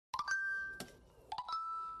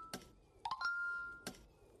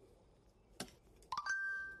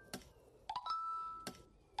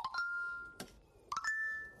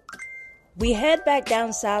We head back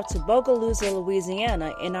down south to Bogalusa,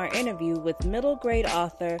 Louisiana in our interview with middle grade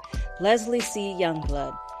author Leslie C.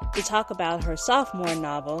 Youngblood to talk about her sophomore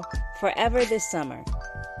novel, Forever This Summer.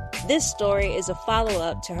 This story is a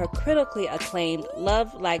follow-up to her critically acclaimed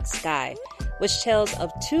Love Like Sky, which tells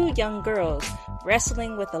of two young girls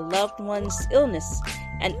wrestling with a loved one's illness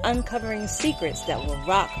and uncovering secrets that will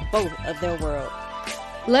rock both of their worlds.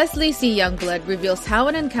 Leslie C. Youngblood reveals how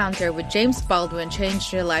an encounter with James Baldwin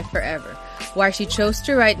changed her life forever, why she chose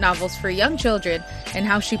to write novels for young children, and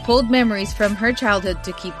how she pulled memories from her childhood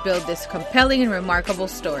to build this compelling and remarkable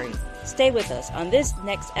story. Stay with us on this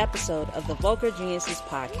next episode of the Vulgar Geniuses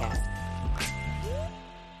podcast.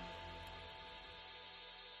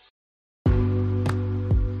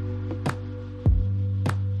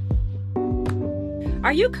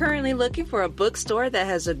 Are you currently looking for a bookstore that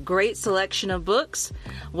has a great selection of books?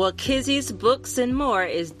 Well, Kizzy's Books and More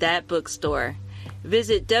is that bookstore.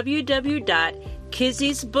 Visit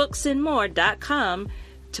www.kizzy'sbooksandmore.com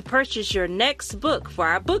to purchase your next book for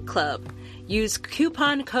our book club. Use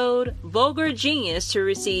coupon code VulgarGenius to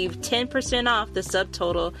receive 10% off the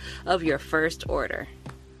subtotal of your first order.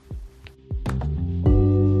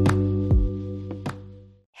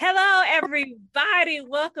 Hello, everybody.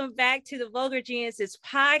 Welcome back to the Vulgar Geniuses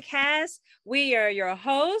podcast. We are your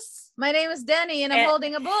hosts. My name is Denny, and I'm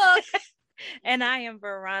holding a book. And I am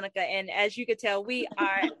Veronica. And as you can tell, we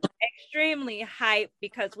are extremely hyped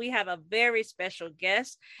because we have a very special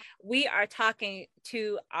guest. We are talking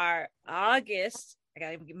to our August, I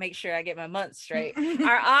got to make sure I get my months straight,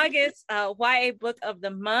 our August YA Book of the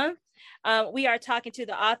Month. We are talking to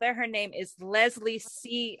the author. Her name is Leslie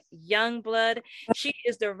C. Youngblood. She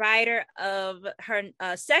is the writer of her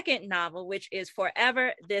second novel, which is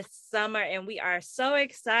Forever This Summer. And we are so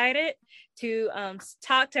excited to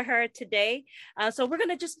talk to her today. So we're going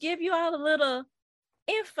to just give you all a little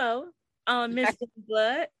info on Miss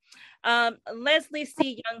Youngblood. Leslie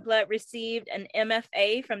C. Youngblood received an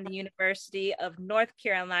MFA from the University of North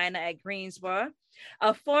Carolina at Greensboro,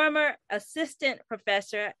 a former assistant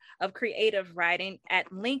professor of creative writing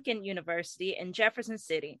at Lincoln University in Jefferson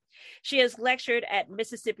City. She has lectured at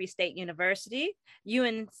Mississippi State University,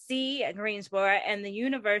 UNC at Greensboro, and the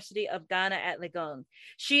University of Ghana at Legon.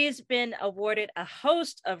 She's been awarded a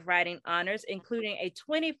host of writing honors, including a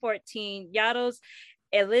 2014 Yados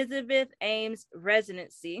Elizabeth Ames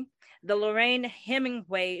Residency, the Lorraine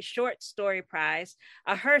Hemingway Short Story Prize,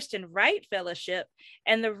 a Hurston Wright Fellowship,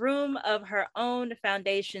 and the Room of Her Own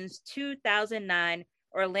Foundation's 2009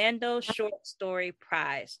 Orlando Short Story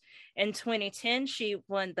Prize. In 2010, she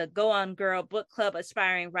won the Go On Girl Book Club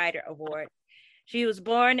Aspiring Writer Award. She was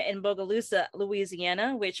born in Bogalusa,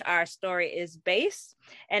 Louisiana, which our story is based,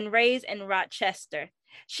 and raised in Rochester.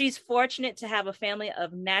 She's fortunate to have a family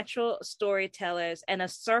of natural storytellers and a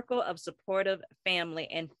circle of supportive family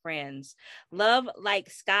and friends. Love Like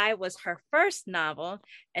Sky was her first novel,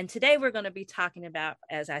 and today we're going to be talking about,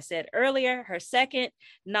 as I said earlier, her second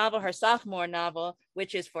novel, her sophomore novel,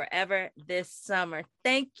 which is Forever This Summer.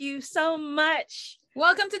 Thank you so much.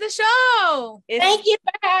 Welcome to the show. Thank you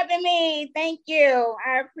for having me. Thank you.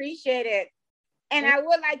 I appreciate it. And I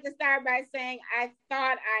would like to start by saying I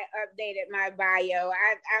thought I updated my bio.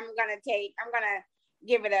 I'm gonna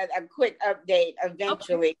give it a quick update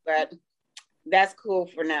eventually, but that's cool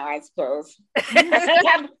for now, I suppose. I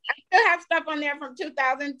still have stuff on there from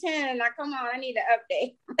 2010. Now, come on, I need an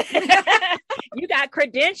update. You got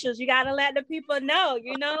credentials. You got to let the people know,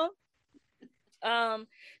 you know?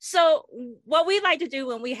 So what we like to do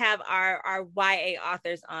when we have our YA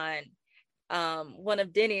authors on, one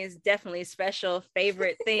of Denny's definitely special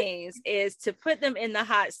favorite things is to put them in the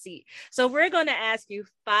hot seat. So we're going to ask you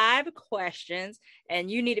 5 questions,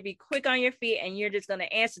 and you need to be quick on your feet, and you're just going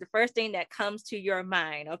to answer the first thing that comes to your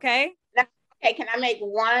mind. Okay. Okay. Can I make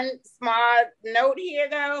one small note here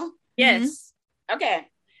though? Yes. Mm-hmm. Okay.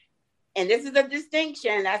 And this is a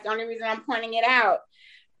distinction. That's the only reason I'm pointing it out.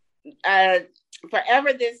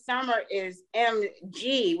 Forever This Summer is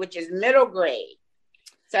MG, which is middle grade.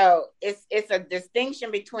 So it's a distinction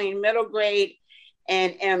between middle grade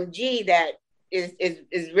and MG that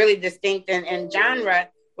is really distinct in genre,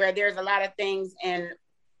 where there's a lot of things in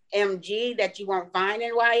MG that you won't find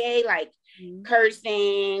in YA, like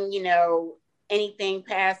cursing, anything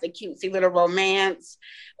past a cutesy little romance,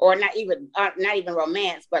 or not even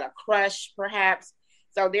romance, but a crush perhaps.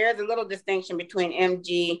 So there's a little distinction between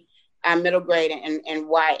MG, middle grade, and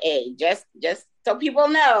YA. Just so people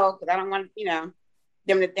know, because I don't want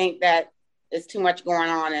them to think that there's too much going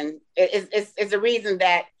on, and it's a reason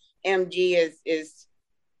that MG is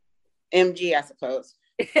MG, I suppose.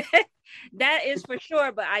 That is for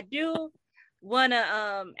sure, but I do want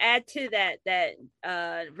to add to that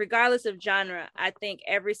regardless of genre, I think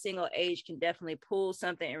every single age can definitely pull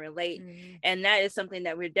something and relate. And that is something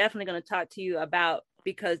that we're definitely going to talk to you about,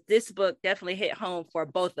 because this book definitely hit home for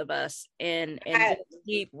both of us in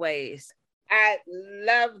deep ways. I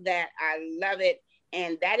love that. I love it.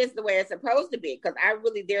 And that is the way it's supposed to be, because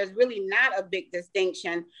there's really not a big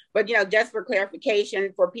distinction, but just for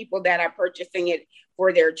clarification for people that are purchasing it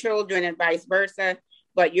for their children and vice versa.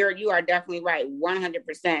 But you are definitely right,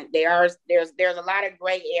 100%. There's a lot of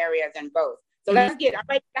gray areas in both. So let's get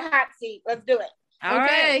right to the hot seat. Let's do it. All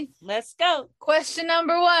right, let's go. Question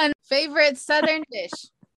number 1: favorite Southern dish?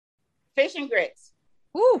 Fish and grits.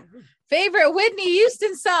 Ooh. Favorite Whitney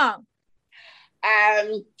Houston song?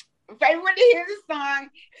 Favorite Whitney Houston song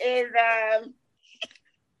is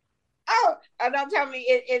don't tell me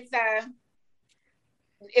it's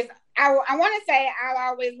I want to say I'll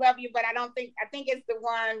Always Love You, but I think it's the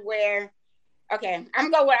one where, okay,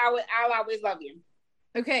 I'm going with I'll Always Love You.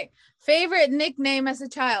 Okay. Favorite nickname as a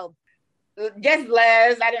child? Just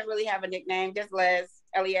Les. I didn't really have a nickname. Just Les.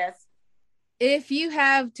 Les. If you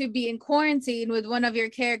have to be in quarantine with one of your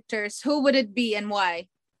characters, who would it be and why?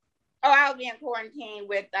 Oh, I'll be in quarantine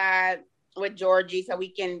with Georgie, so we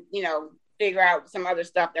can, figure out some other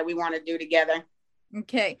stuff that we want to do together.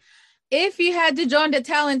 Okay. If you had to join the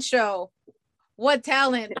talent show, what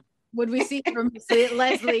talent would we see from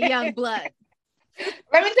Leslie Youngblood?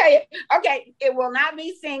 Let me tell you. Okay, it will not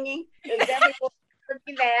be singing. It definitely will not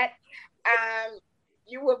be that.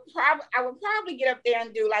 I would probably get up there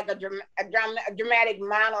and do like a dramatic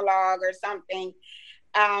monologue or something.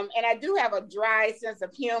 And I do have a dry sense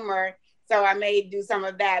of humor, so I may do some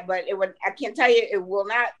of that. But I can tell you, it will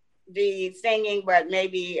not be singing, but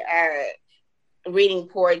maybe reading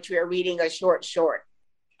poetry or reading a short.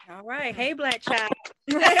 All right. Hey, Black Child.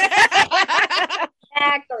 Exactly.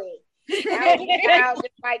 I'll just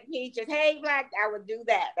like Peaches. Hey, Black. I would do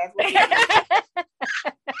that. That's what.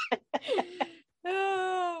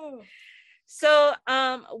 Oh. So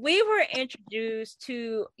we were introduced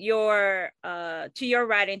to your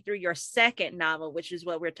writing through your second novel, which is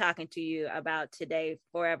what we're talking to you about today,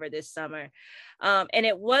 Forever This Summer. And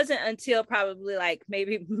it wasn't until probably like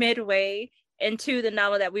maybe midway into the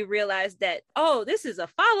novel that we realized that, oh, this is a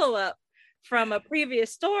follow-up from a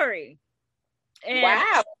previous story. And,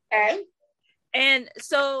 wow. Okay. And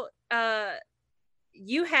so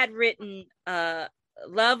you had written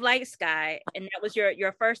Love Like Sky, and that was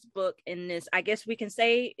your first book in this. I guess we can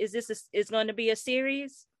say, is going to be a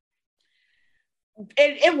series?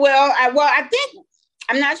 It will. I think,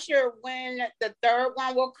 I'm not sure when the third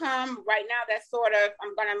one will come. Right now, that's sort of,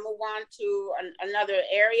 I'm going to move on to another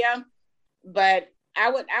area, but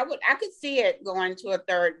I could see it going to a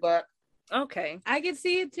third book. Okay. I could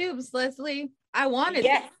see it too, Miss Leslie. I wanted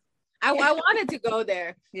yes. I wanted to go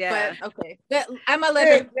there. Yeah. But okay. I'm gonna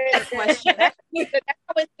let it question. That's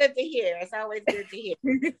always good to hear. It's always good to hear.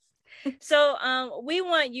 So we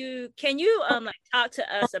want you, can you talk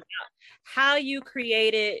to us about how you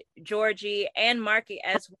created Georgie and Marky,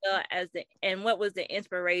 as well as and what was the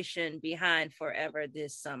inspiration behind Forever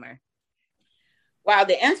This Summer? Wow,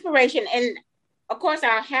 the inspiration, and of course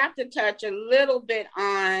I'll have to touch a little bit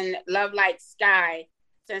on Love Like Sky,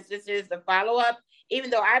 since this is the follow-up,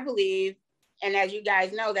 even though I believe, and as you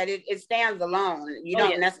guys know, that it stands alone. You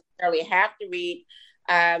don't necessarily have to read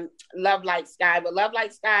Love Like Sky, but Love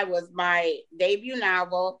Like Sky was my debut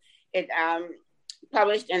novel. It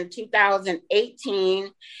published in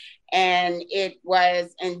 2018, and it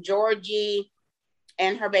was, and Georgie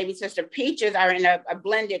and her baby sister Peaches are in a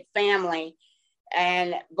blended family,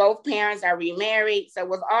 and both parents are remarried, so it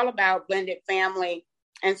was all about blended family.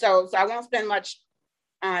 And so I won't spend much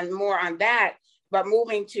more on that, but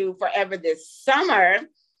moving to Forever This Summer,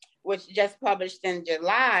 which just published in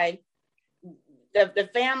July, the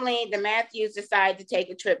family, the Matthews, decided to take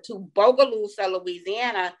a trip to Bogalusa,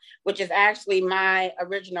 Louisiana, which is actually my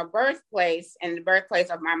original birthplace and the birthplace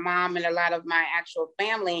of my mom and a lot of my actual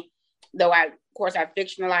family, though I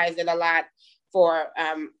fictionalized it a lot for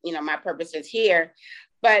my purposes here.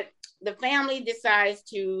 But the family decides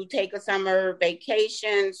to take a summer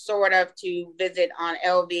vacation, sort of, to visit Aunt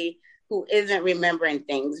Elvie, who isn't remembering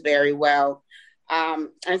things very well.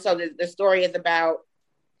 And so the story is about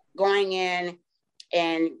going in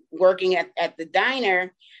and working at the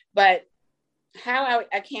diner. But how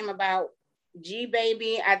I came about G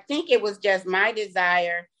Baby, I think it was just my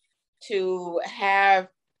desire to have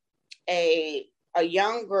a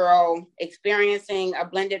young girl experiencing a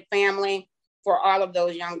blended family for all of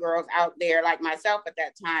those young girls out there like myself at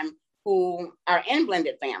that time who are in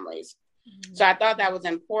blended families. So I thought that was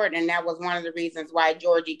important, and that was one of the reasons why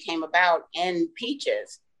Georgie came about in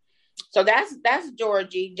Peaches. So that's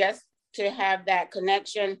Georgie, just to have that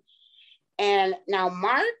connection. And now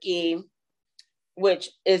Marky, which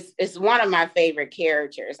is one of my favorite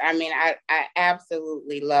characters. I mean, I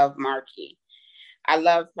absolutely love Marky. I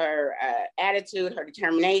love her attitude, her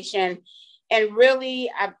determination, and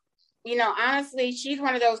really, honestly, she's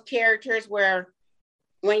one of those characters where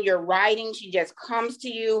when you're writing, she just comes to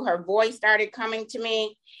you. Her voice started coming to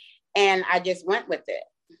me, and I just went with it.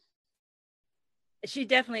 She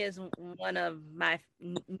definitely is one of my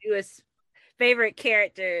newest favorite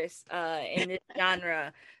characters in this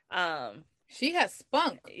genre. She has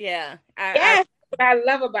spunk. Yeah. I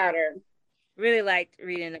love about her. Really liked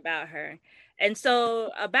reading about her. And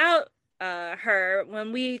so about her,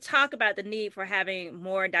 when we talk about the need for having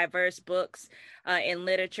more diverse books in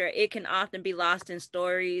literature, it can often be lost in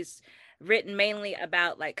stories written mainly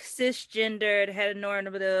about like cisgendered,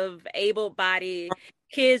 heteronormative, able-bodied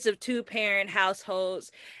kids of two-parent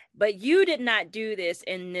households. But you did not do this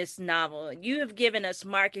in this novel. You have given us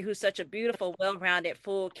Marky, who's such a beautiful, well-rounded,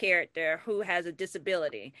 full character who has a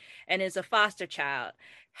disability and is a foster child.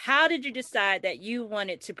 How did you decide that you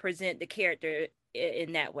wanted to present the character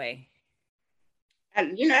in that way?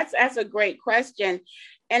 And that's a great question.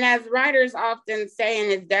 And as writers often say,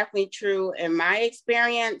 and it's definitely true in my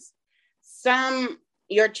experience,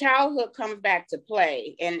 your childhood comes back to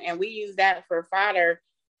play. And we use that for fodder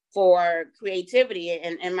for creativity.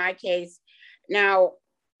 And in my case, now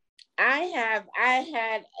I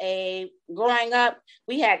had growing up,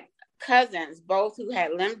 we had cousins, both who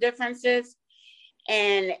had limb differences.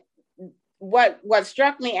 And what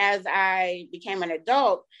struck me as I became an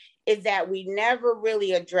adult is that we never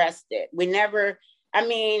really addressed it. We never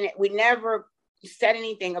said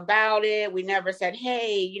anything about it. We never said,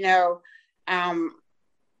 hey,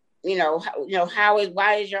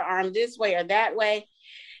 why is your arm this way or that way?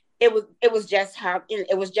 It was just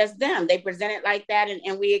it was just them. They presented like that,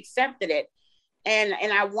 and we accepted it. And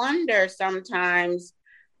I wonder sometimes,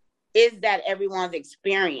 is that everyone's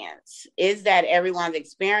experience? Is that everyone's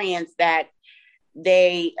experience that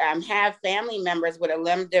they have family members with a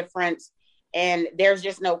limb difference and there's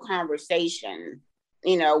just no conversation?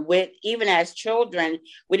 With even as children,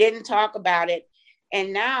 we didn't talk about it.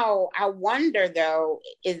 And now I wonder, though,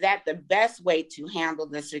 is that the best way to handle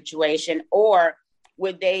the situation, or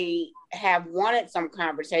would they have wanted some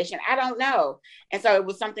conversation? I don't know. And so it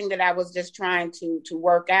was something that I was just trying to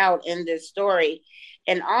work out in this story.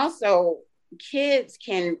 And also, kids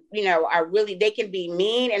can, they can be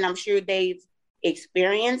mean, and I'm sure they've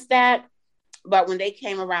experienced that. But when they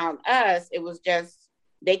came around us, it was just,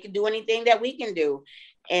 they could do anything that we can do.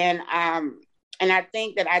 And I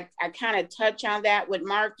think that I kind of touch on that with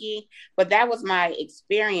Marky, but that was my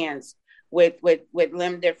experience with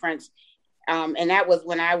limb difference. And that was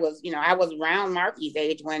when I was around Marky's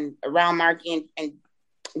age, around Marky and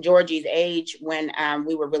Georgie's age, when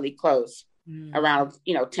we were really close, around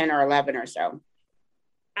 10 or 11 or so.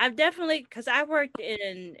 I've definitely, because I worked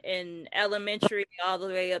in elementary all the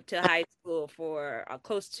way up to high school for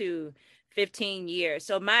close to 15 years.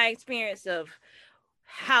 So my experience of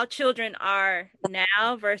how children are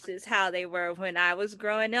now versus how they were when I was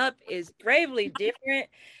growing up is gravely different.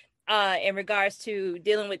 In regards to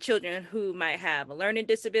dealing with children who might have a learning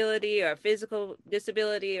disability or physical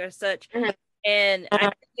disability or such. Mm-hmm. And I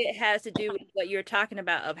think it has to do with what you're talking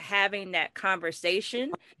about, of having that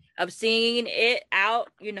conversation, of seeing it out,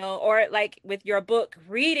 or like with your book,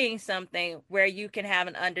 reading something where you can have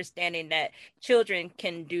an understanding that children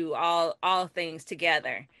can do all things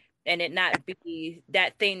together, and it not be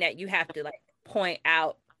that thing that you have to like point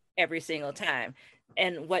out every single time.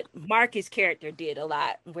 And what Marky's character did a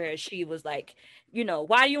lot, where she was like,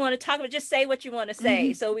 why do you want to talk about? Just say what you want to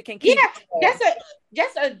say, so we can keep. Yeah,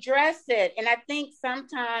 just address it. And I think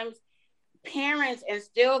sometimes parents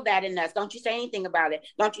instill that in us. Don't you say anything about it.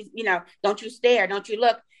 Don't you stare. Don't you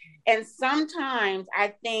look. And sometimes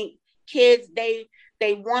I think kids, they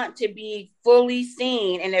want to be fully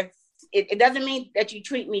seen. And if it doesn't mean that you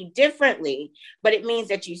treat me differently, but it means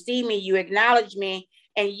that you see me, you acknowledge me.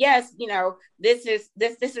 And yes, this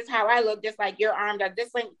is how I look, just like your arms are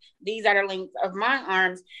this length. These are the lengths of my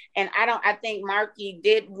arms. And I think Marky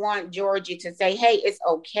did want Georgie to say, hey, it's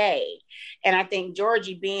okay. And I think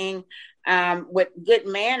Georgie, being with good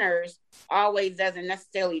manners, always doesn't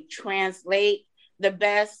necessarily translate the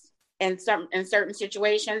best in certain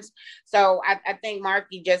situations. So I think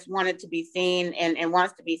Marky just wanted to be seen and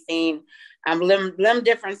wants to be seen, limb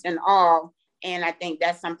difference and all. And I think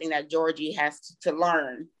that's something that Georgie has to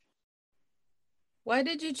learn. Why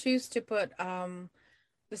did you choose to put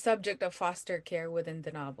the subject of foster care within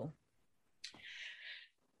the novel.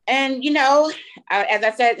 And, as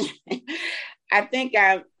I said, I think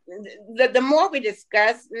the more we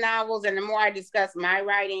discuss novels and the more I discuss my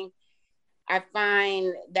writing, I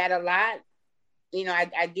find that a lot,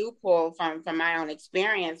 I do pull from my own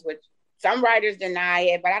experience, which some writers deny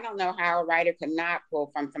it, but I don't know how a writer could not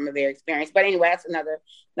pull from some of their experience. But anyway, that's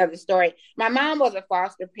another story. My mom was a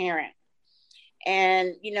foster parent.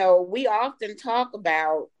 And, we often talk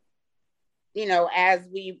about, as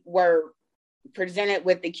we were presented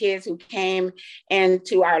with the kids who came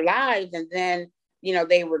into our lives and then,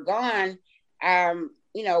 they were gone.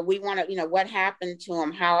 We want to, what happened to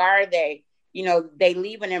them? How are they? They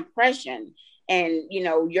leave an impression. And,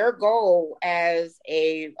 your goal as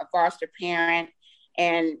a foster parent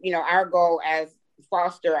and, our goal as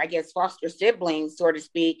foster siblings, so to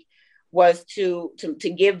speak, was to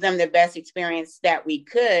give them the best experience that we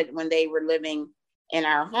could when they were living in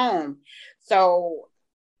our home. So,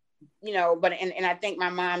 and I think my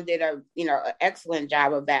mom did an excellent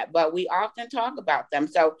job of that, but we often talk about them.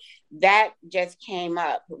 So that just came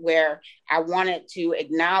up where I wanted to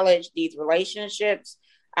acknowledge these relationships.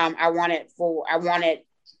 I wanted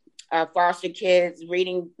foster kids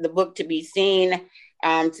reading the book to be seen,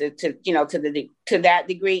 to that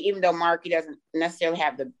degree, even though Marky doesn't necessarily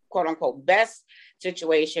have the quote unquote best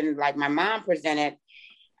situation like my mom presented,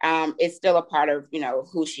 it's still a part of,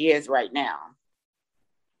 who she is right now.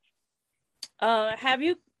 Have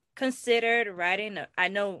you considered writing? I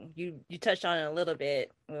know you touched on it a little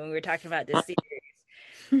bit when we were talking about this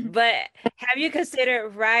series, but have you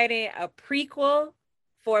considered writing a prequel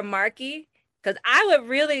for Marky? Because I would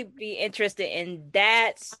really be interested in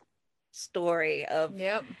that story of.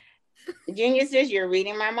 Yep. Geniuses, you're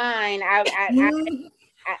reading my mind. I'm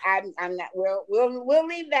not. We'll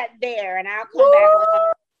leave that there, and I'll come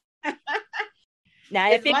back. Now,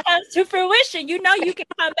 if it comes to fruition, you can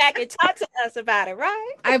come back and talk to us about it,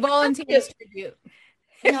 right? I volunteer as tribute.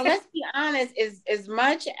 Let's be honest, as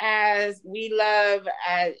much as we love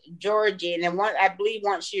Georgie, and then I believe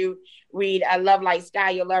once you read Love Like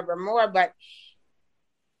Sky, you'll love her more, but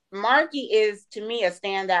Marky is, to me, a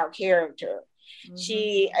standout character. Mm-hmm.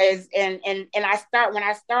 She is, and when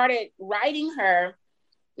I started writing her,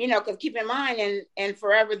 because keep in mind, in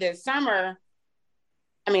Forever This Summer,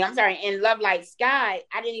 in Love Like Sky,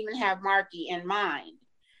 I didn't even have Marky in mind.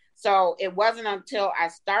 So it wasn't until I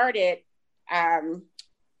started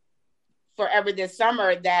Forever This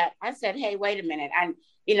Summer that I said, hey, wait a minute. I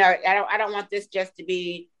don't want this just to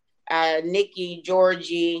be Nikki,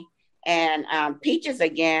 Georgie, and Peaches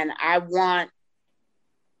again. I want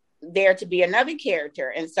there to be another character.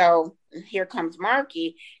 And so here comes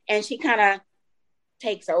Marky, and she kind of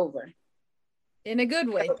takes over. In a good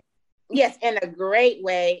way. Yes, in a great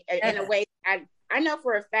way. In a way I know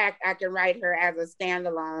for a fact I can write her as a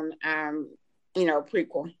standalone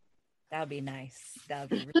prequel. That would be nice. That would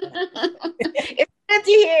be really nice.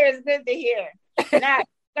 It's good to hear. Now I'm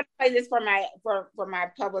gonna play this for my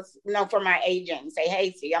agent and say,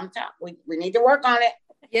 hey, see, I'm tough. We need to work on it.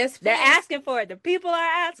 Yes, they're asking for it. The people are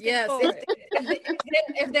asking for it.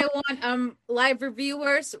 If they want live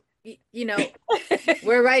reviewers,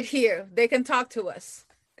 we're right here. They can talk to us.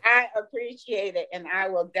 I appreciate it, and I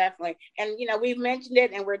will definitely. And we've mentioned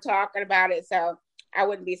it, and we're talking about it, so I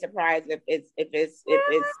wouldn't be surprised if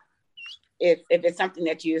it's something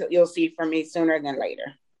that you'll see from me sooner than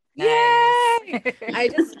later. Yay! I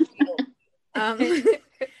just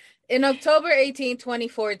in October 18,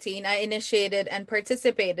 2014, I initiated and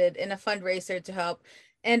participated in a fundraiser to help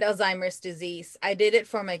end Alzheimer's disease. I did it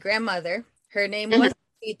for my grandmother. Her name was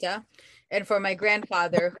Tita. And for my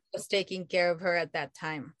grandfather, who was taking care of her at that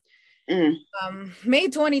time. May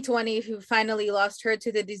 2020, who finally lost her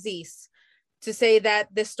to the disease. To say that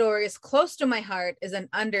this story is close to my heart is an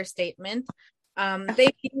understatement.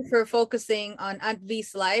 Thank you for focusing on Aunt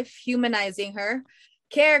V's life, humanizing her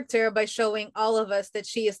character by showing all of us that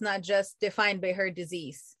she is not just defined by her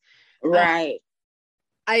disease. Right.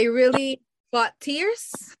 I really fought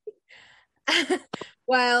tears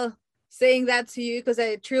while saying that to you because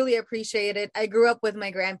I truly appreciate it. I grew up with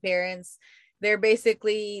my grandparents. They're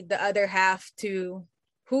basically the other half to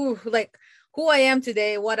who I am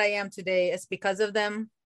today, what I am today is because of them.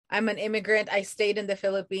 I'm an immigrant. I stayed in the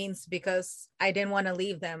Philippines because I didn't want to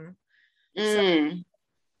leave them. So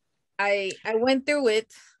I went through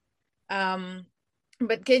it.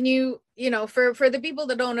 But can you for the people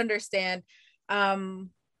that don't understand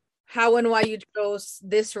how and why you chose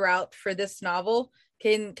this route for this novel,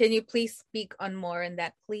 can you please speak on more on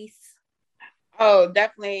that, please? Oh,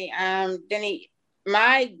 definitely. Denny,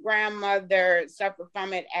 my grandmother suffered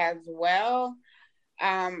from it as well.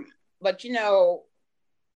 But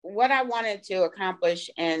what I wanted to accomplish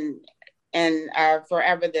in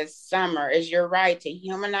Forever This Summer is, you're right, to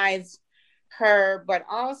humanize her, but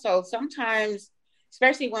also sometimes,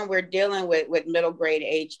 especially when we're dealing with middle grade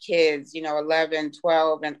age kids, 11,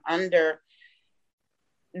 12 and under,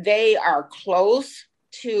 they are close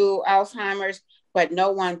to Alzheimer's, but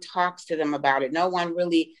no one talks to them about it. No one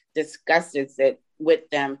really discusses it with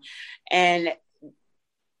them. And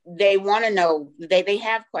they want to know, they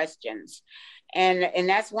have questions. And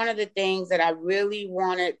that's one of the things that I really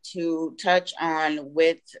wanted to touch on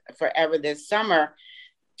with Forever This Summer,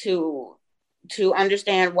 to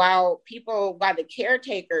understand, while the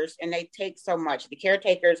caretakers, and they take so much, the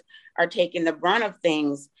caretakers are taking the brunt of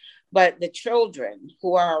things, but the children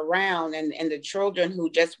who are around, and the children who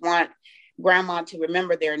just want grandma to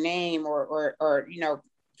remember their name, or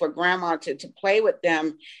for grandma to play with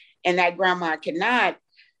them, and that grandma cannot,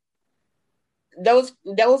 those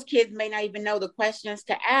kids may not even know the questions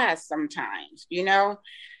to ask sometimes,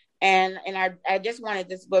 and I just wanted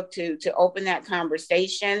this book to open that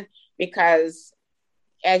conversation, because,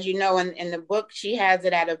 as you know, in the book, she has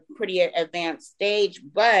it at a pretty advanced stage,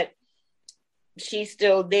 but she's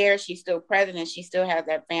still there, she's still present, and she still has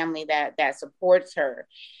that family that supports her.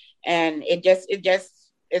 And it just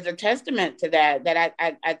is a testament to that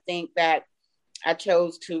I think that I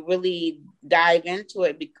chose to really dive into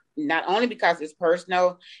it, not only because it's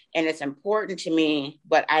personal and it's important to me,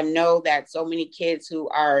 but I know that so many kids who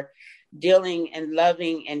are dealing and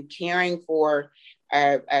loving and caring for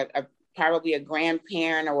probably a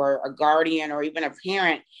grandparent or a guardian or even a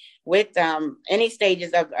parent with any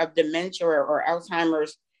stages of dementia or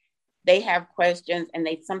Alzheimer's, they have questions, and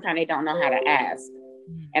sometimes they don't know how to ask.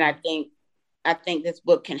 And I think this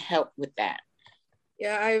book can help with that.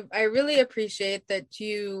 Yeah, I really appreciate that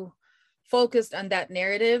you focused on that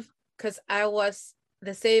narrative, because I was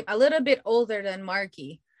the same, a little bit older than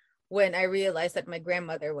Marky, when I realized that my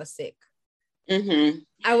grandmother was sick. Mm-hmm.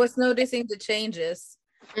 I was noticing the changes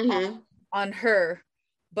on her,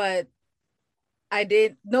 but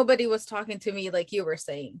nobody was talking to me like you were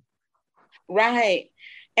saying. Right.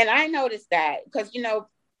 And I noticed that because,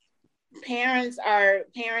 parents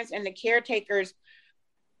and the caretakers,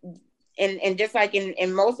 and just like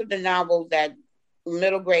in most of the novels, that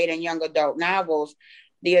middle grade and young adult novels,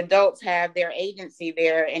 the adults have their agency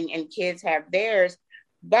there, and kids have theirs,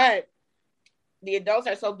 but the adults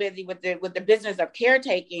are so busy with the business of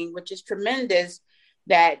caretaking, which is tremendous,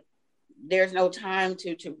 that there's no time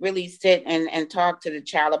to really sit and talk to the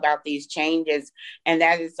child about these changes. And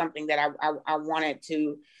that is something that I wanted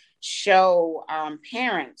to show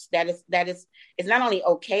parents, that it's not only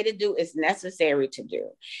okay to do, it's necessary to do,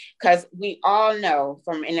 because we all know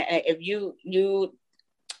if you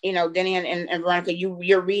Denny and Veronica,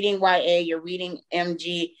 you're reading YA, you're reading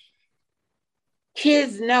MG,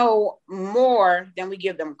 kids know more than we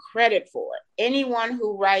give them credit for. Anyone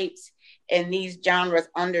who writes in these genres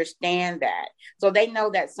understand that, so they know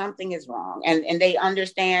that something is wrong, and they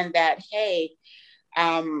understand that, hey,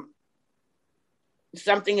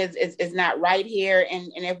 something is not right here,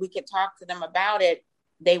 and if we could talk to them about it,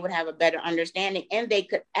 they would have a better understanding, and they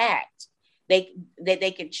could act.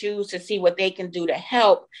 They could choose to see what they can do to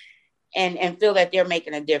help, and feel that they're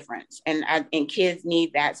making a difference. And kids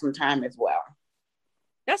need that sometime as well.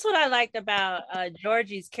 That's what I liked about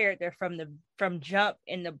Georgie's character from jump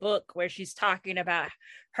in the book, where she's talking about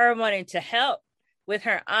her wanting to help with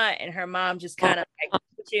her aunt, and her mom just kind of like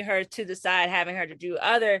pushing her to the side, having her to do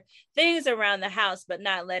other things around the house, but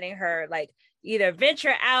not letting her like either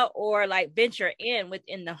venture out or like venture in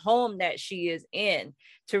within the home that she is in,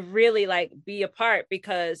 to really like be a part,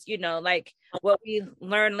 because like what we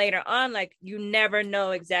learn later on, like you never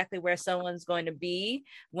know exactly where someone's going to be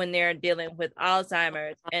when they're dealing with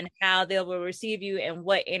Alzheimer's, and how they will receive you, and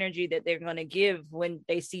what energy that they're going to give when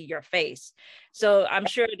they see your face. So I'm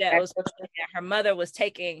sure that was something that her mother was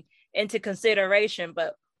taking into consideration,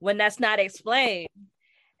 but when that's not explained,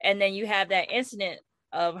 and then you have that incident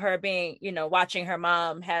of her being, watching her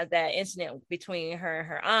mom have that incident between her and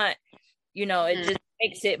her aunt, it just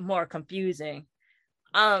makes it more confusing.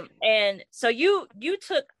 And so you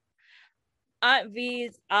took Aunt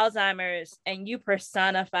V's Alzheimer's and you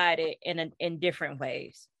personified it in different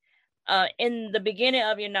ways. In the beginning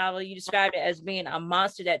of your novel, you described it as being a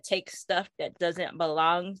monster that takes stuff that doesn't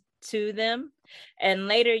belong to them. And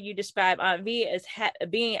later you describe Aunt V as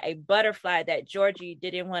being a butterfly that Georgie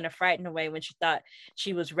didn't want to frighten away when she thought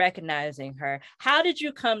she was recognizing her. How did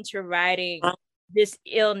you come to writing this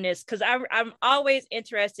illness? Because I'm always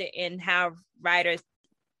interested in how writers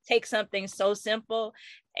take something so simple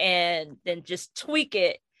and then just tweak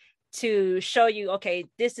it to show you, okay,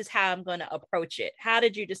 this is how I'm going to approach it? How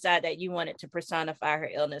did you decide that you wanted to personify her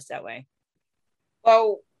illness that way?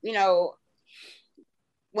 Well,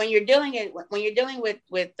 when you're dealing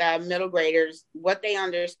with middle graders, what they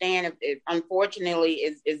understand, unfortunately,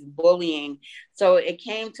 is bullying. So it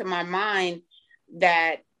came to my mind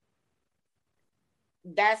that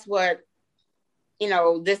that's what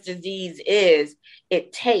this disease is.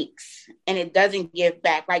 It takes, and it doesn't give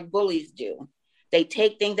back like bullies do. They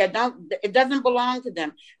take things that it doesn't belong to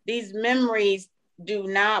them. These memories do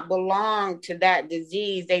not belong to that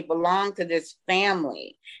disease. They belong to this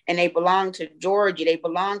family, and they belong to Georgie. They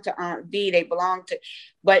belong to Aunt B. They belong to,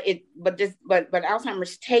 but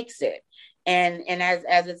Alzheimer's takes it, and as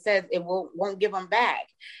it says, it won't give them back.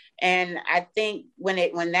 And I think when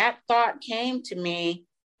that thought came to me,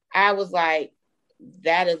 I was like,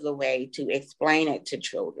 that is a way to explain it to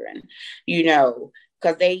children,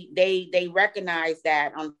 because they recognize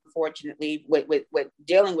that, unfortunately, with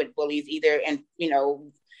dealing with bullies, either in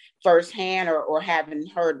firsthand or having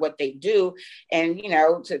heard what they do. And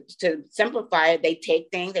to simplify it, they take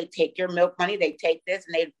things, they take your milk money, they take this,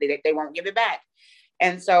 and they won't give it back.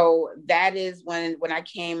 And so that is when I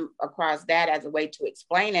came across that as a way to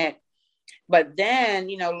explain it. But then,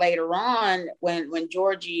 later on, when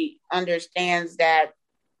Georgie understands that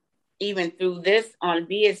even through this, Aunt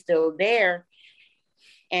B is still there,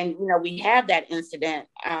 and we have that incident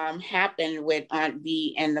happen with Aunt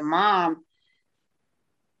B and the mom,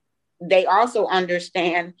 they also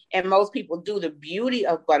understand, and most people do, the beauty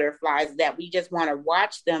of butterflies, that we just want to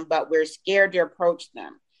watch them, but we're scared to approach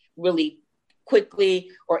them really quickly,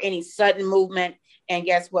 or any sudden movement. And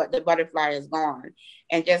guess what? The butterfly is gone.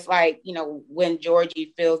 And just like, when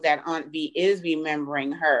Georgie feels that Aunt B is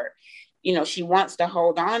remembering her, she wants to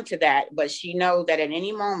hold on to that, but she knows that at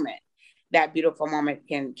any moment, that beautiful moment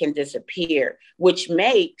can disappear, which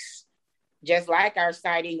makes, just like our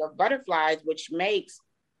sighting of butterflies, which makes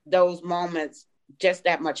those moments just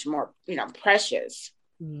that much more, precious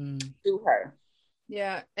to her.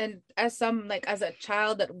 Yeah. And as a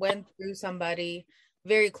child that went through somebody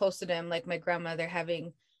very close to them, like my grandmother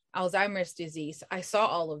having Alzheimer's disease, I saw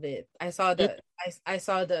all of it. I saw I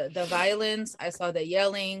saw the violence, I saw the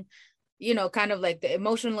yelling, kind of like the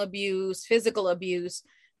emotional abuse, physical abuse,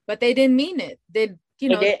 but they didn't mean it.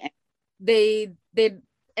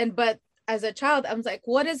 But as a child, I was like,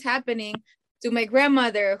 what is happening to my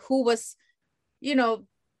grandmother, who was,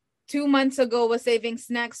 2 months ago was saving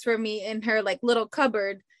snacks for me in her like little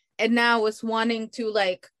cupboard, and now was wanting to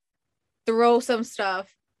like throw some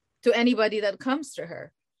stuff to anybody that comes to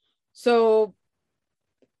her. So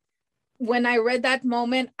when I read that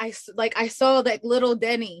moment, I saw like little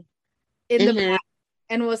Denny in the back,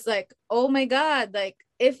 and was like, oh my God, like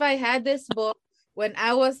if I had this book when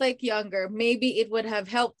I was like younger, maybe it would have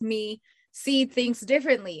helped me see things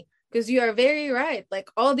differently. Because you are very right. Like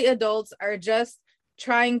all the adults are just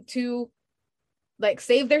trying to like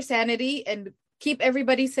save their sanity and keep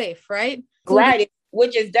everybody safe, right? Right.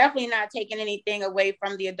 Which is definitely not taking anything away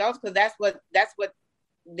from the adults, because that's what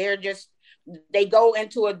they go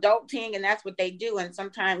into adulting, and that's what they do. And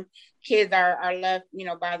sometimes kids are left,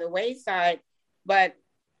 by the wayside. But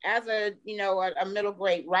as a middle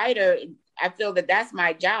grade writer, I feel that that's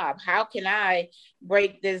my job. How can I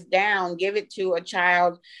break this down, give it to a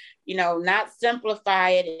child, not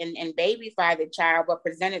simplify it and babyfy the child, but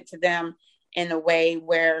present it to them in a way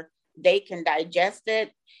where they can digest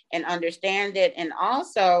it and understand it, and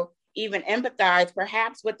also even empathize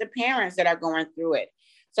perhaps with the parents that are going through it.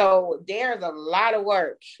 So there's a lot of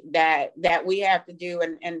work that we have to do.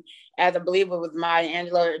 And as I believe it was Maya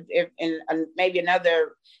Angelou, and maybe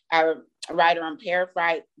another writer, I'm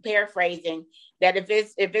paraphrasing, that if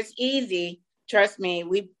it's easy, trust me,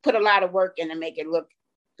 we put a lot of work in to make it look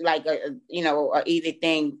like a easy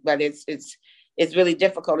thing, but it's really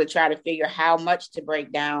difficult to try to figure how much to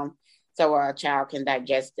break down so a child can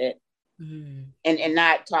digest it, and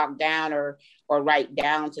not talk down or write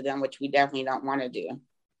down to them, which we definitely don't want to do.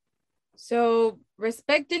 So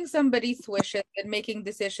respecting somebody's wishes and making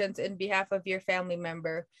decisions in behalf of your family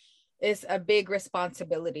member is a big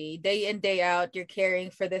responsibility. Day in, day out, you're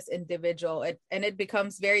caring for this individual, and it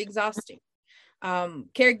becomes very exhausting.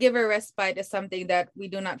 Caregiver respite is something that we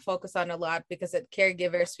do not focus on a lot, because at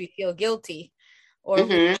caregivers, we feel guilty, or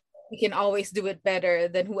we can always do it better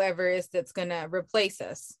than whoever is that's going to replace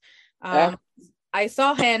us. I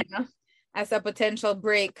saw Hannah as a potential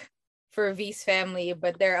break for V's family,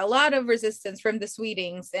 but there are a lot of resistance from the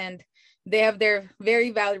Sweetings, and they have their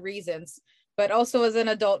very valid reasons. But also, as an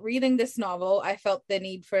adult reading this novel, I felt the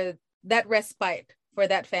need for that respite for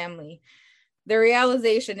that family. The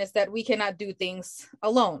realization is that we cannot do things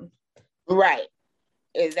alone. Right.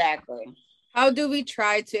 Exactly. How do we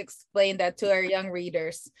try to explain that to our young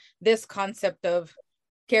readers, this concept of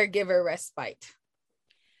caregiver respite?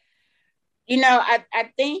 I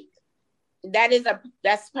think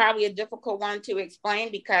that's probably a difficult one to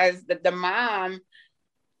explain, because the mom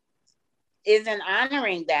isn't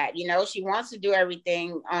honoring that. She wants to do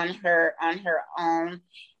everything on her own,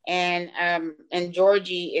 and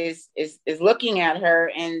Georgie is looking at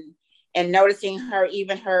her and noticing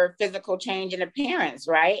her physical change in appearance,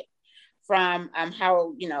 right? From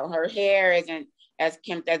how her hair isn't as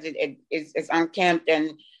kempt as it is unkempt,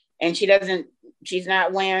 and she's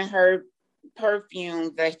not wearing her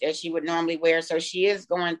perfumes that she would normally wear, so she is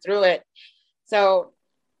going through it. So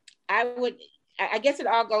I guess it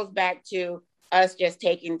all goes back to us just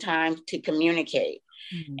taking time to communicate,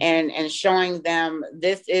 mm-hmm. and showing them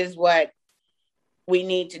this is what we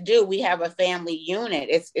need to do. We have a family unit.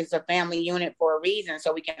 It's a family unit for a reason,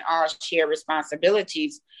 so we can all share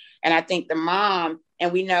responsibilities. And I think the mom,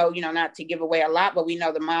 and we know, not to give away a lot, but we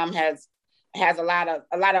know the mom has a lot of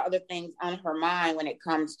other things on her mind when it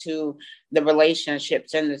comes to the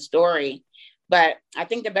relationships in the story. But I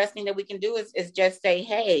think the best thing that we can do is just say,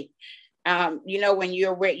 hey, when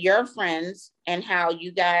you're with your friends, and how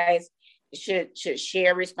you guys should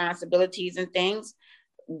share responsibilities and things,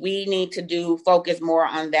 we need to focus more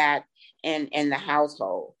on that in the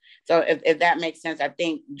household. So if that makes sense, I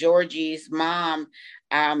think Georgie's mom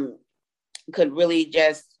could really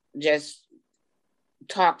just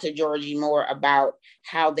talk to Georgie more about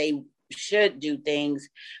how they should do things,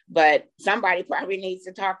 but somebody probably needs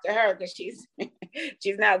to talk to her, because she's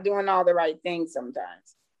not doing all the right things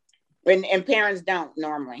sometimes, and parents don't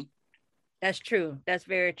normally. That's true. That's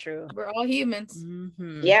very true. We're all humans.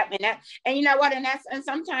 Mm-hmm. Yeah, and you know what, and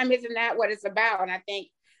sometimes isn't that what it's about? And I think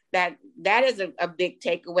that is a big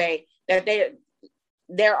takeaway, that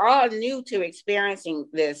they're all new to experiencing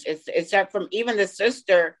this, except from even the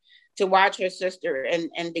sister. To watch her sister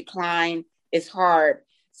and decline is hard.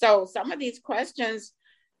 So some of these questions,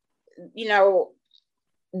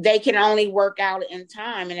 they can only work out in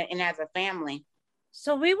time and as a family.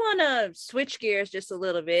 So we want to switch gears just a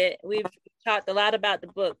little bit. We've talked a lot about the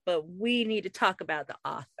book, but we need to talk about the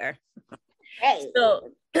author. Hey. So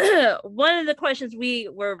one of the questions we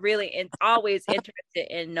were really always interested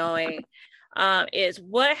in knowing is,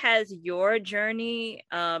 what has your journey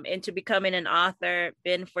into becoming an author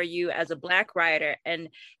been for you as a Black writer, and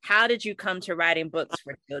how did you come to writing books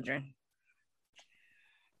for children?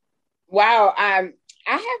 Wow, I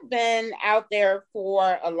have been out there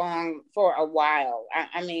for a while.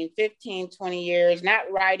 I mean, 15, 20 years,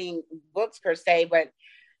 not writing books per se, but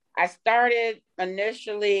I started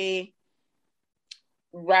initially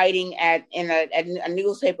writing in a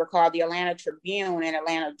newspaper called the Atlanta Tribune in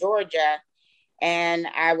Atlanta, Georgia. And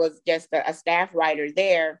I was just a staff writer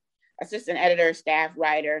there, assistant editor, staff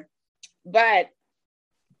writer. But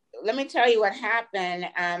let me tell you what happened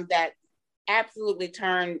that absolutely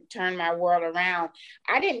turned my world around.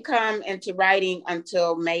 I didn't come into writing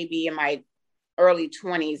until maybe in my early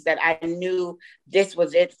 20s that I knew this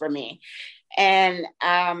was it for me. And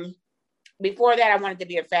before that, I wanted to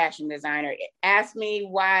be a fashion designer. Ask me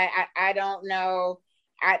why, I don't know.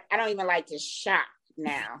 I don't even like to shop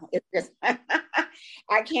now. It's just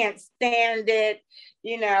I can't stand it,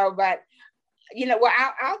 but well,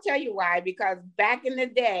 I'll tell you why, because back in the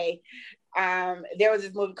day, there was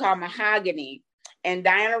this movie called Mahogany, and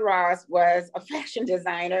Diana Ross was a fashion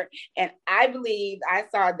designer, and I believe I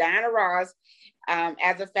saw Diana Ross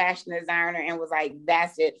as a fashion designer and was like,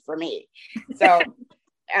 that's it for me. So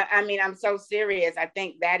I mean, I'm so serious. I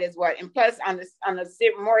think that is what, and plus on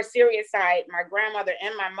the more serious side, my grandmother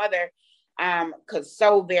and my mother could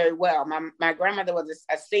sew very well. My grandmother was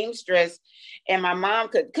a seamstress, and my mom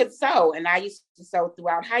could sew, and I used to sew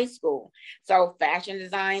throughout high school. So fashion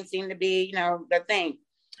design seemed to be, the thing.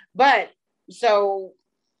 But so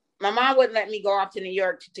my mom wouldn't let me go off to New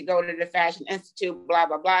York to go to the Fashion Institute, blah,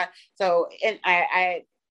 blah, blah. So I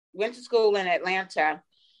went to school in Atlanta,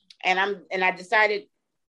 and I decided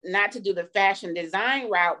not to do the fashion design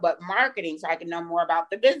route, but marketing, so I could know more about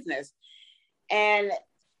the business. And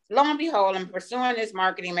lo and behold, I'm pursuing this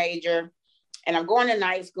marketing major, and I'm going to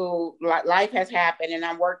night school. Life has happened, and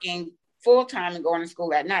I'm working full time and going to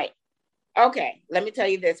school at night. Okay, let me tell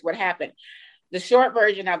you this, what happened. The short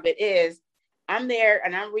version of it is, I'm there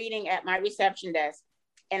and I'm reading at my reception desk,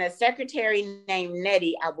 and a secretary named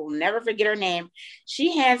Nettie, I will never forget her name,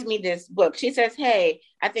 she hands me this book. She says, hey,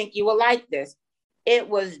 I think you will like this. It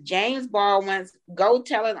was James Baldwin's Go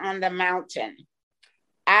Tell It on the Mountain.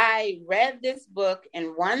 I read this book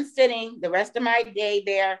in one sitting, the rest of my day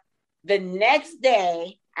there. The next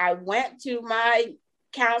day, I went to my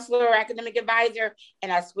counselor or academic advisor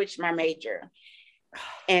and I switched my major.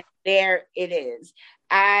 And there it is.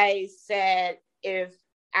 I said, if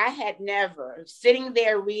I had never sitting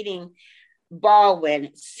there reading Baldwin,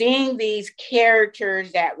 seeing these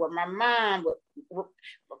characters that were my mom,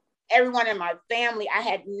 everyone in my family, I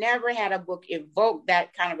had never had a book evoke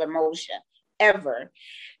that kind of emotion ever.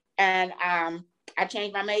 And I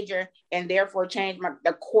changed my major and therefore changed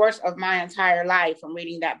the course of my entire life from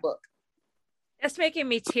reading that book. That's making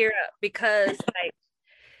me tear up because like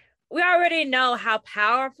we already know how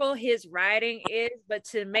powerful his writing is, but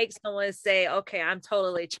to make someone say, okay, I'm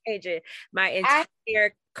totally changing my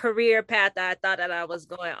entire career path that I thought that I was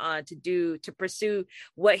going on to pursue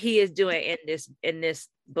what he is doing in this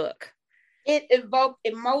book. It evoked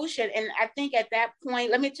emotion. And I think at that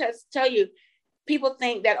point, let me just tell you, people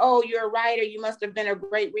think that, oh, you're a writer, you must have been a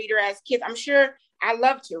great reader as kids. I'm sure I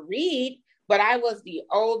love to read, but I was the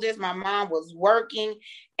oldest. My mom was working,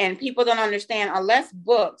 and people don't understand, unless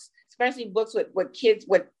books, especially books with kids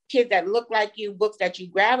that look like you, books that you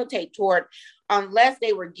gravitate toward, unless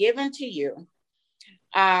they were given to you,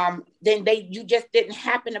 then you just didn't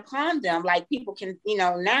happen upon them like people can,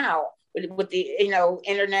 now with the,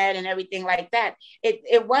 internet and everything like that.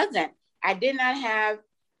 It wasn't. I did not have,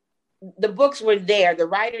 the books were there, the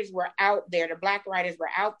writers were out there, the Black writers were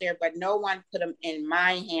out there, but no one put them in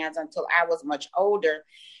my hands until I was much older.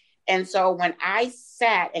 And so when I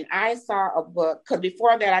sat and I saw a book, because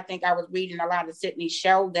before that, I think I was reading a lot of Sidney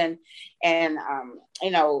Sheldon and,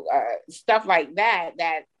 stuff like that,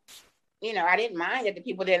 I didn't mind that the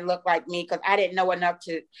people didn't look like me because I didn't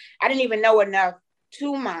even know enough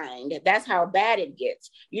to mind. That's how bad it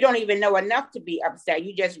gets. You don't even know enough to be upset.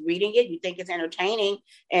 You just reading it, you think it's entertaining,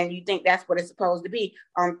 and you think that's what it's supposed to be,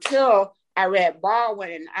 until I read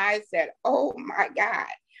Baldwin and I said, oh my God,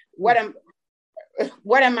 what am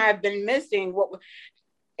I been missing?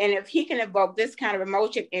 And if he can evoke this kind of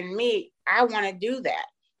emotion in me, I want to do that.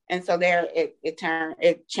 And so there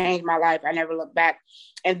it changed my life. I never looked back.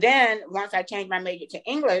 And then once I changed my major to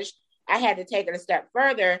English, I had to take it a step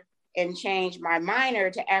further and change my minor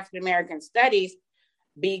to African American Studies,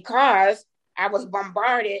 because I was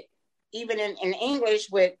bombarded even in English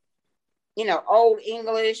with, old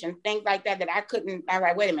English and things like that I couldn't. I was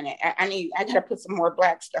like, wait a minute, I got to put some more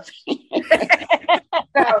Black stuff in.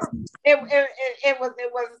 So it was.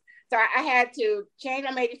 So I had to change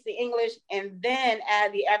my major to English and then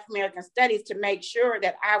add the African American Studies to make sure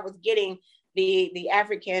that I was getting the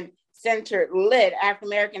African-centered lit,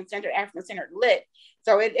 African-centered lit.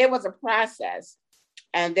 So it was a process.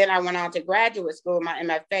 And then I went on to graduate school, my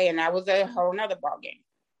MFA, and that was a whole nother ballgame.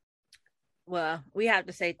 Well, we have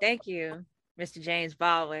to say thank you, Mr. James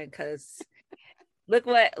Baldwin, because look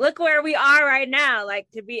where we are right now. Like,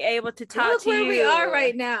 to be able to talk to you. Look where we are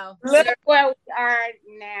right now. Look where we are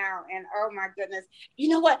now. And oh my goodness. You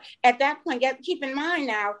know what? At that point, keep in mind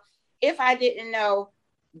now, if I didn't know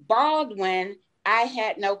Baldwin, I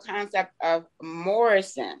had no concept of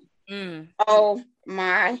Morrison. Oh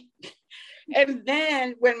my. And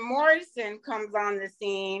then when Morrison comes on the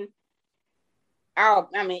scene,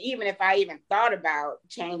 even if I even thought about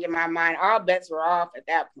changing my mind, all bets were off at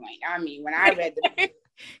that point. I mean, when I read the book,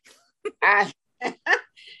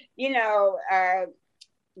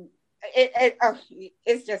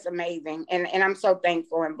 it's just amazing. And I'm so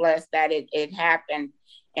thankful and blessed that it happened.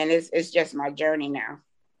 And it's just my journey now.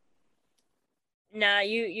 Now,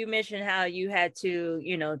 you mentioned how you had to,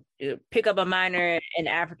 pick up a minor in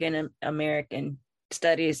African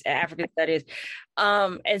Studies, African Studies.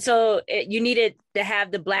 And so you needed to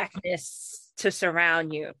have the Blackness to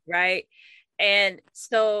surround you, right? And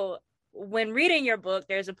so when reading your book,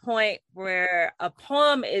 there's a point where a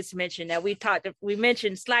poem is mentioned that we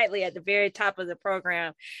mentioned slightly at the very top of the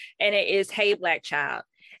program, and it is Hey Black Child.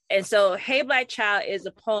 And so Hey Black Child is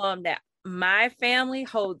a poem that my family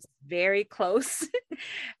holds very close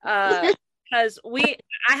because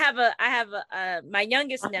I have my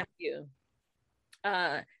youngest nephew.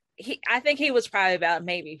 I think he was probably about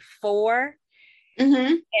maybe 4,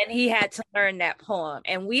 and he had to learn that poem.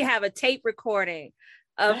 And we have a tape recording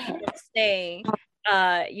of him saying,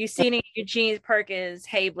 Eugene Perkins,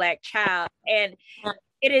 Hey Black Child. And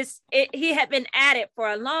he had been at it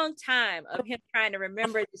for a long time of him trying to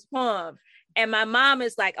remember this poem. And my mom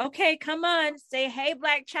is like, okay, come on, say, hey,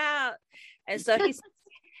 Black Child. And so he says,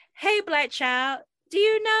 hey, Black Child, do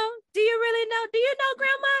you know? Do you really know? Do you know,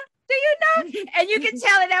 Grandma? Do you know? And you can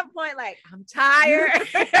tell at that point, like, I'm tired.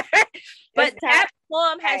 But that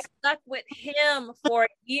poem has stuck with him for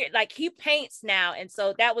years. Like, he paints now. And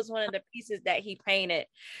so that was one of the pieces that he painted.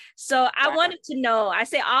 So I wanted to know, I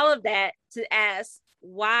say all of that to ask,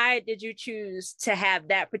 why did you choose to have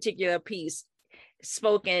that particular piece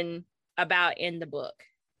spoken about in the book?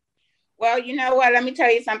 Well, you know what? Let me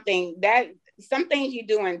tell you something. That some things you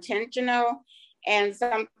do intentional, and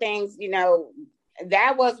some things,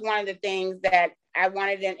 that was one of the things that I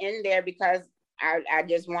wanted in there because I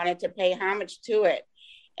just wanted to pay homage to it,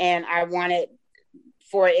 and I wanted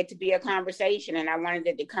for it to be a conversation, and I wanted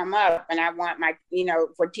it to come up, and I want my,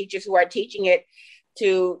 for teachers who are teaching it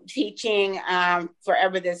to teaching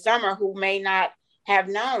Forever This Summer who may not have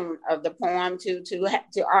known of the poem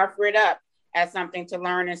to offer it up as something to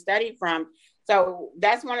learn and study from. So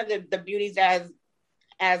that's one of the beauties as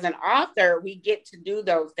an author, we get to do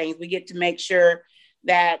those things. We get to make sure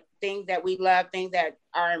that things that we love, things that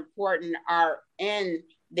are important are in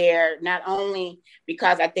there, not only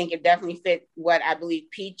because I think it definitely fit what I believe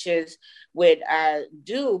Peaches would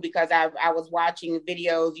do, because I was watching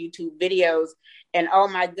videos, YouTube videos, and oh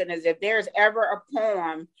my goodness, if there's ever a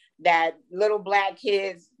poem that little Black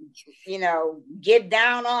kids, get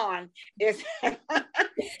down on, is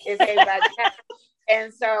is a Black child.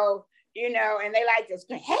 And so, and they like to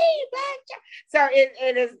scream, "Hey, Black child!" So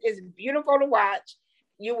it's beautiful to watch.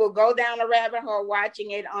 You will go down a rabbit hole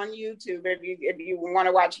watching it on YouTube if you want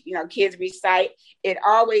to watch, kids recite. It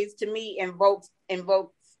always, to me, invokes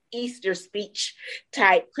Easter speech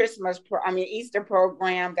type Easter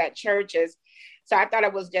programs at churches. So I thought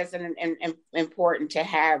it was just an important to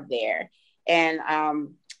have there, and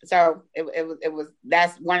so it was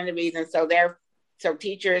that's one of the reasons. So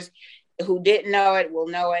teachers who didn't know it will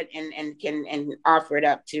know it and can offer it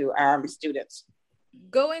up to students.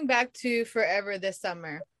 Going back to Forever This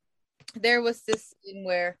Summer, there was this scene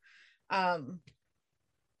where,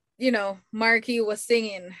 Marky was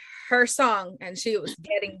singing her song and she was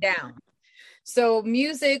getting down. So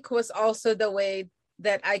music was also the way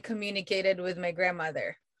that I communicated with my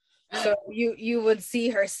grandmother. So you would see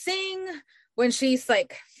her sing when she's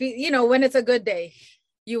like, when it's a good day.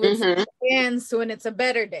 You would dance when it's a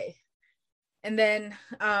better day. And then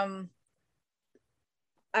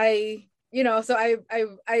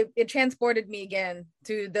it transported me again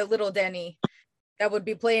to the little Denny that would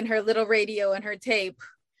be playing her little radio and her tape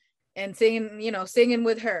and singing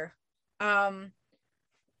with her.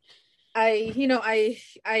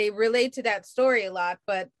 I relate to that story a lot,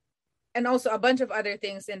 and also a bunch of other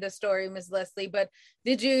things in the story, Ms. Leslie, but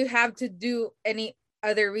did you have to do any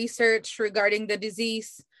other research regarding the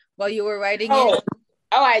disease while you were writing it?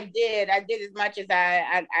 Oh, I did. I did as much as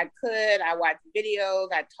I could. I watched videos.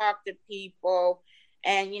 I talked to people,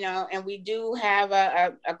 and and we do have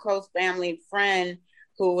a close family friend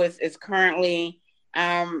who is currently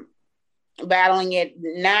battling it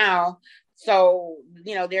now. So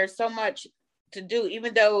there's so much to do,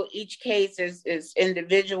 even though each case is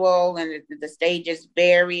individual and the stages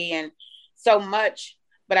vary and so much.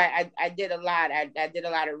 But I did a lot. I did a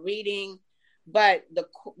lot of reading. But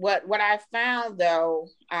what I found though,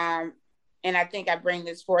 and I think I bring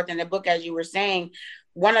this forth in the book, as you were saying,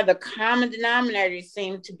 one of the common denominators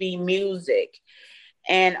seemed to be music.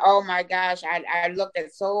 And oh my gosh, I looked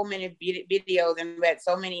at so many videos and read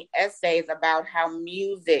so many essays about how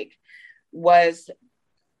music carries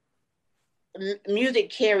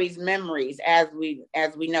memories, as we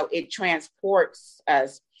know. It transports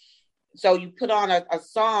us. So you put on a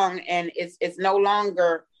song and it's no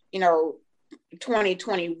longer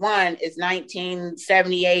 2021, is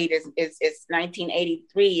 1978, it's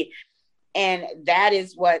 1983, and that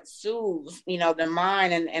is what soothes the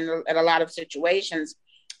mind and a lot of situations.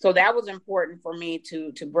 So that was important for me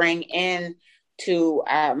to bring in to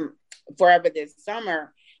Forever This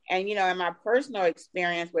Summer. And in my personal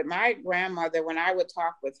experience with my grandmother, when I would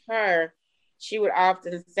talk with her, she would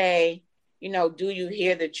often say, "Do you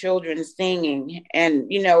hear the children singing?"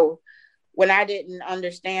 And when I didn't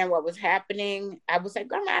understand what was happening, I would say,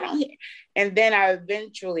 "Grandma, I don't hear." And then I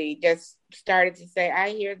eventually just started to say,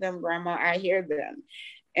 "I hear them, Grandma, I hear them."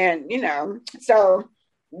 And, so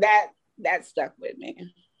that stuck with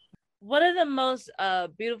me. One of the most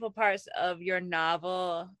beautiful parts of your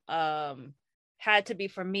novel had to be,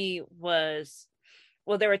 for me, was,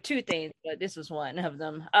 well, there were two things, but this was one of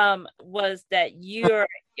them, was that you're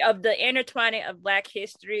of the intertwining of Black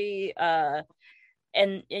history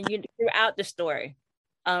and you throughout the story,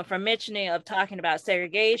 from mentioning of talking about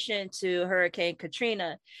segregation to Hurricane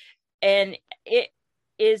Katrina. And it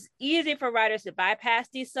is easy for writers to bypass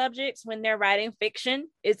these subjects when they're writing fiction.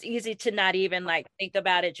 It's easy to not even think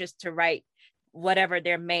about it, just to write whatever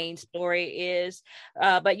their main story is.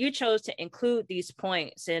 But you chose to include these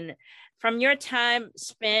points. And from your time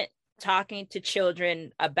spent talking to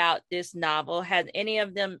children about this novel, has any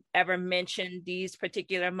of them ever mentioned these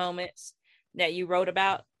particular moments that you wrote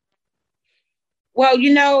about? Well,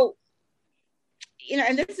 and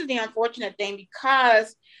this is the unfortunate thing,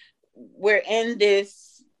 because we're in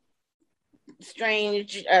this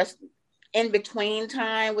strange in between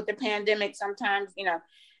time with the pandemic. Sometimes,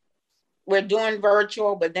 we're doing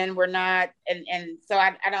virtual, but then we're not. And so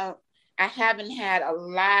I haven't had a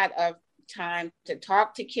lot of time to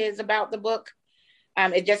talk to kids about the book.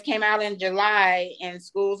 It just came out in July, and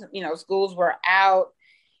schools were out,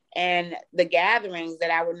 and the gatherings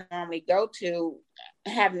that I would normally go to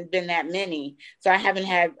haven't been that many. So I haven't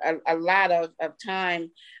had a lot of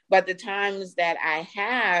time, but the times that I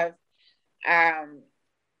have,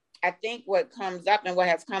 I think what comes up and what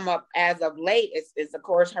has come up as of late is of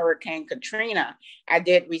course, Hurricane Katrina. I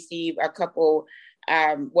did receive a couple,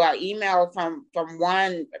 email from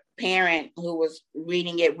one parent who was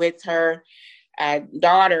reading it with her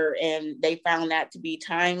daughter, and they found that to be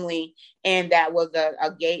timely, and that was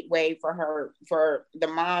a gateway for the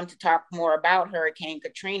mom to talk more about Hurricane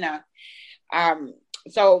Katrina.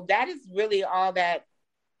 So that is really all that.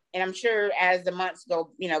 And I'm sure as the months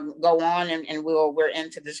go on, and we're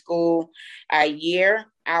into the school year,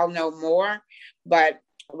 I'll know more. But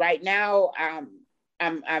right now, I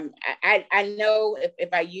know if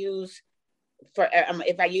I use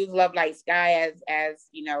Love Like Sky as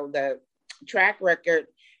the track record,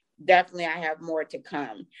 definitely I have more to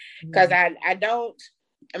come, because I don't.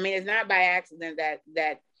 I mean, it's not by accident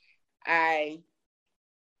that how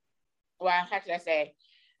should I say?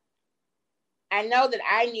 I know that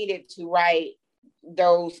I needed to write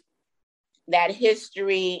that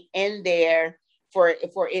history in there for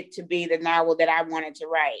it to be the novel that I wanted to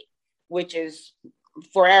write, which is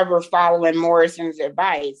forever following Morrison's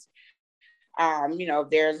advice. If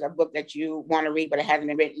there's a book that you want to read but it hasn't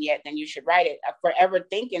been written yet, then you should write it. Forever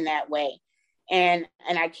thinking that way, and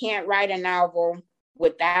I can't write a novel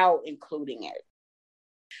without including it.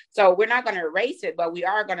 So we're not going to erase it, but we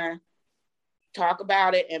are going to talk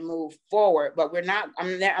about it and move forward. But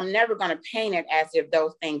I'm never going to paint it as if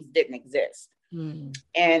those things didn't exist. And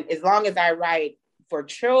as long as I write for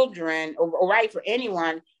children or write for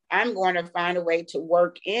anyone, I'm going to find a way to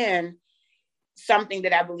work in something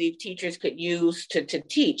that I believe teachers could use to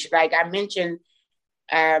teach. Like I mentioned,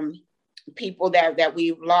 people that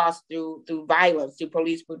we've lost through violence, through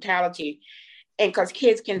police brutality, and because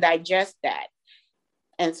kids can digest that.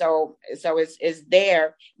 And so it's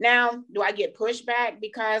there. Now, do I get pushback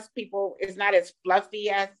because people, it's not as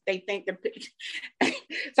fluffy as they think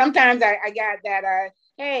sometimes I got that,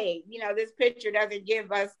 hey, this picture doesn't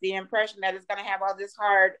give us the impression that it's going to have all this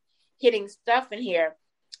hard hitting stuff in here.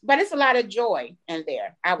 But it's a lot of joy in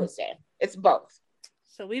there, I would say. It's both.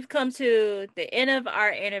 So we've come to the end of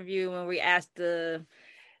our interview when we asked the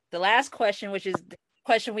last question, which is the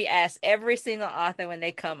question we ask every single author when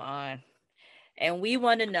they come on. And we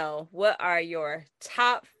want to know, what are your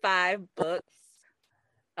top 5 books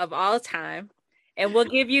of all time? And we'll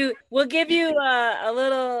give you a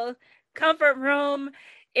little comfort room.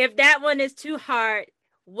 If that one is too hard,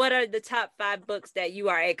 what are the top 5 books that you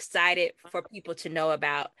are excited for people to know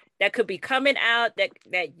about, that could be coming out, that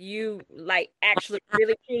you like actually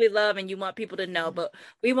really truly love and you want people to know? But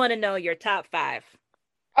we want to know your top 5.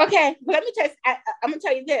 Okay, let me I'm gonna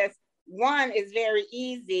tell you this. One is very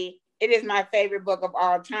easy. It is my favorite book of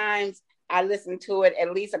all times. I listen to it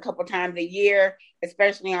at least a couple times a year,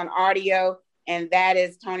 especially on audio, and that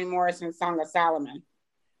is Toni Morrison's Song of Solomon.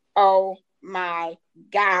 Oh my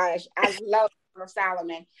gosh, I love Song of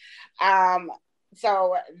Solomon.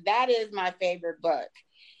 So that is my favorite book.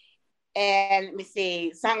 And let me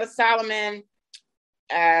see, Song of Solomon,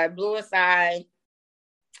 Bluest Eye,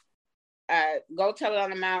 Go Tell It on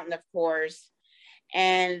the Mountain, of course.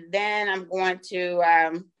 And then I'm going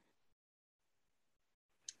to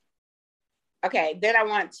then I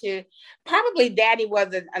want to probably Daddy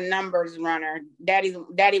was a numbers runner. Daddy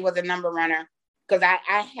was a number runner, because I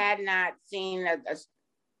had not seen a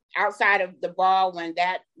outside of The Ball, when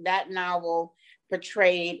that novel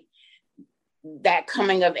portrayed that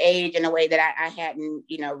coming of age in a way that I hadn't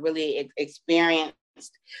really experienced.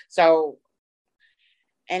 So,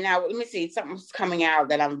 and now let me see, something's coming out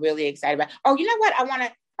that I'm really excited about. Oh, you know what? I want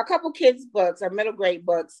a couple kids books or middle grade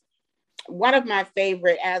books. One of my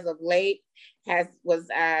favorite as of late was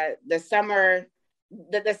the summer,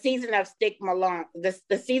 the season of Sticks Malone.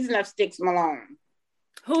 The season of Sticks Malone.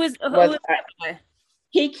 Who is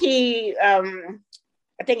Kiki? I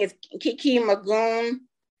think it's Kiki Magoon.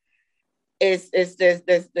 Is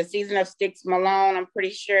the season of Sticks Malone? I'm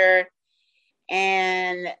pretty sure,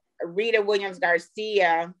 and Rita Williams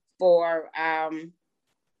Garcia for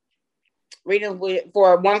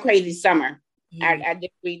One Crazy Summer. I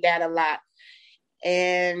did read that a lot.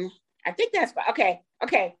 And I think that's okay.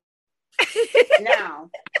 Now,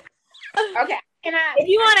 okay. If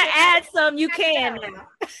you want to add some, you can.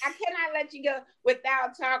 I cannot let you go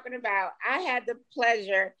without talking about. I had the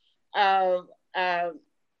pleasure of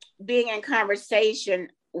being in conversation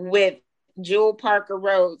with Jewel Parker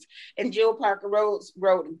Rhodes, and Jewel Parker Rhodes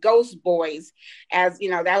wrote Ghost Boys. As you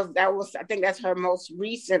know, that was I think that's her most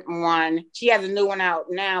recent one. She has a new one out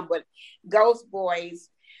now, but Ghost Boys.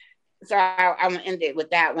 So I'm gonna end it with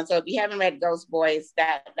that one. So if you haven't read Ghost Boys,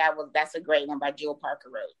 that's a great one by Jewel Parker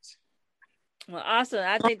Rhodes. Well, awesome.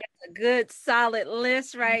 I think that's a good, solid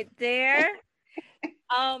list right there.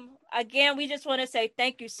 Again, we just want to say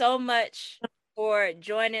thank you so much for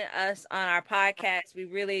joining us on our podcast. We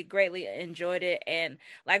really greatly enjoyed it. And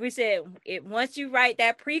like we said, once you write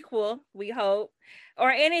that prequel, we hope,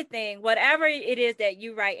 or anything, whatever it is that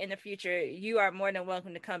you write in the future, you are more than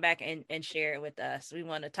welcome to come back and share it with us. We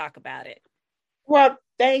want to talk about it. Well,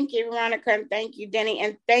 thank you, Veronica, and thank you, Denny,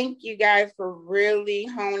 and thank you guys for really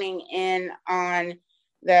honing in on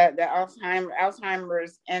the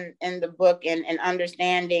Alzheimer's in the book and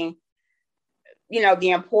understanding, the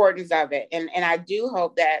importance of it. And I do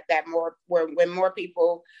hope that when more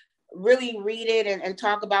people really read it and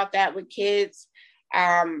talk about that with kids,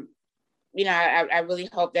 I really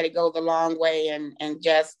hope that it goes a long way and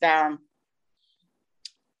just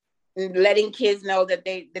letting kids know that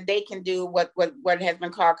they can do what has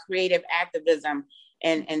been called creative activism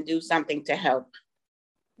and do something to help.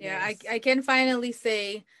 Yeah, yes. I can finally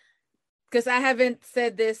say, because I haven't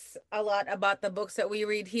said this a lot about the books that we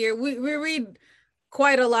read here. We read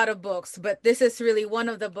quite a lot of books, but this is really one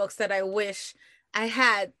of the books that I wish I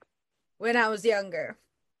had when I was younger,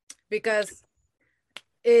 because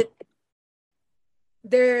both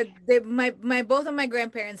of my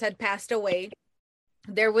grandparents had passed away.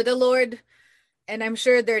 They're with the Lord, and I'm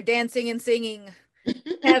sure they're dancing and singing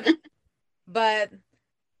heaven. But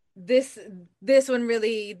this one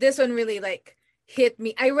really like hit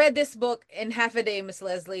me. I read this book in half a day, Miss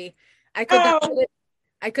Leslie. I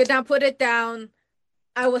could not put it down.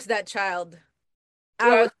 I was that child.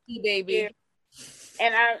 I was the baby.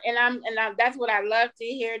 And I'm that's what I love to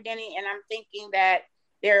hear, Denny. And I'm thinking that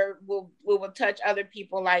we will touch other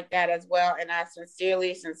people like that as well. And I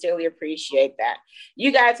sincerely appreciate that.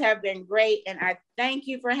 You guys have been great. And I thank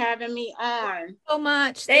you for having me on. So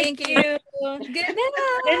much. Thank you. Good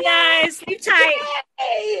night. Good night. Sleep tight.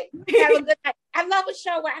 Yay. Have a good night. I love a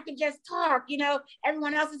show where I can just talk.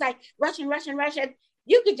 Everyone else is like rushing.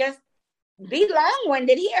 You could just be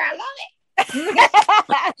long-winded here. I love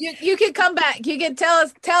it. you can come back. You can tell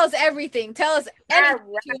us everything. Tell us anything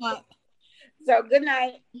you want. So good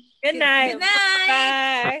night. Good night. Good night.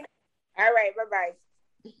 Bye. All right. Bye-bye.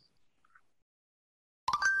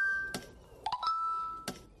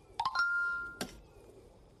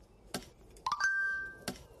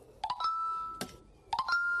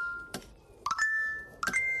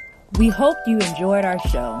 We hope you enjoyed our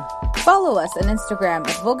show. Follow us on Instagram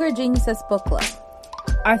at Vulgar Geniuses Book Club.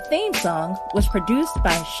 Our theme song was produced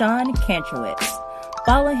by Sean Kantrowitz.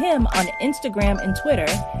 Follow him on Instagram and Twitter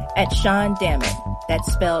at Sean Dammit.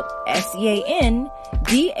 That's spelled SeanDammit.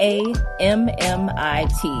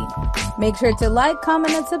 Make sure to like,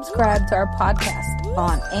 comment, and subscribe to our podcast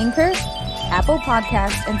on Anchor, Apple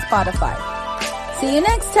Podcasts, and Spotify. See you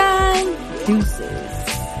next time. Deuces.